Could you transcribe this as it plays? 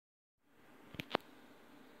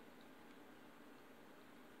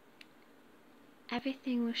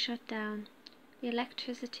Everything will shut down. The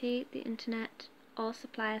electricity, the internet, all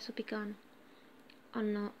supplies will be gone, or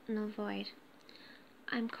null void.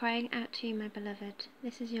 I'm crying out to you, my beloved.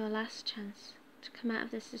 This is your last chance to come out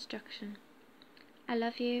of this destruction. I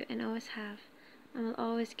love you and always have, and will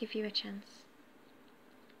always give you a chance.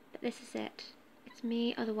 But this is it. It's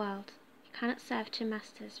me or the world. You cannot serve two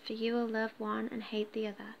masters, for you will love one and hate the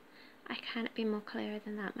other. I cannot be more clear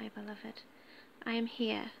than that, my beloved. I am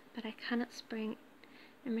here, but I cannot spring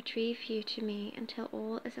and retrieve you to me until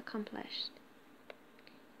all is accomplished,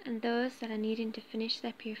 and those that are needing to finish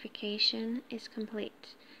their purification is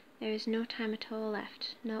complete. There is no time at all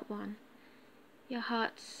left, not one. Your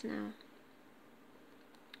hearts now.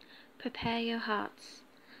 Prepare your hearts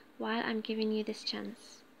while I'm giving you this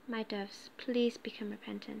chance. My doves, please become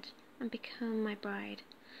repentant and become my bride.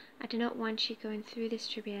 I do not want you going through this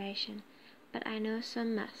tribulation, but I know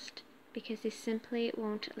some must, because they simply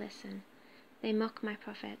won't listen. They mock my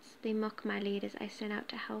prophets, they mock my leaders I send out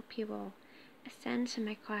to help you all. Ascend to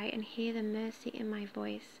my cry and hear the mercy in my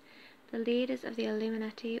voice. The leaders of the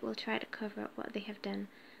Illuminati will try to cover up what they have done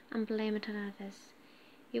and blame it on others.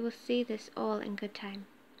 You will see this all in good time.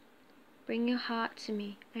 Bring your heart to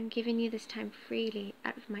me. I'm giving you this time freely,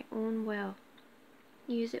 out of my own will.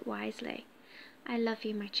 Use it wisely. I love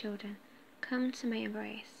you, my children. Come to my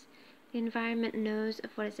embrace. The environment knows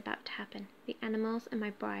of what is about to happen. The animals and my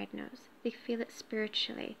bride knows. They feel it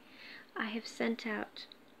spiritually. I have sent out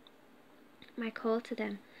my call to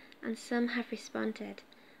them, and some have responded,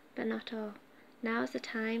 but not all. Now is the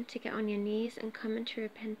time to get on your knees and come into a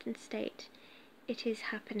repentant state. It is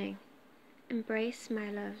happening. Embrace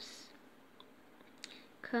my loves.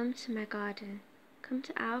 Come to my garden. Come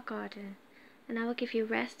to our garden, and I will give you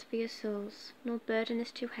rest for your souls. No burden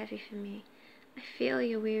is too heavy for me. I feel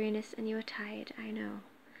your weariness and you are tired, I know.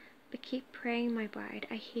 But keep praying, my bride.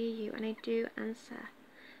 I hear you and I do answer,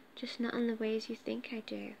 just not in the ways you think I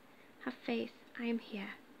do. Have faith, I am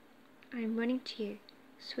here. I am running to you.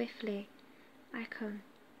 Swiftly, I come.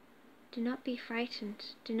 Do not be frightened.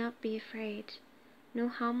 Do not be afraid. No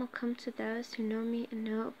harm will come to those who know me and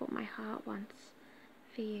know what my heart wants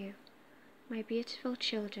for you. My beautiful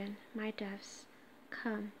children, my doves,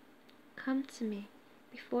 come. Come to me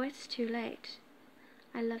before it's too late.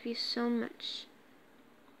 I love you so much.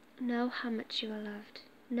 Know how much you are loved.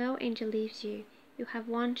 No angel leaves you. You have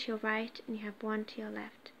one to your right and you have one to your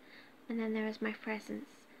left. And then there is my presence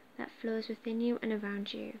that flows within you and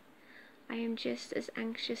around you. I am just as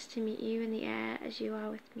anxious to meet you in the air as you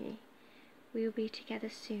are with me. We will be together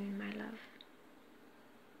soon, my love.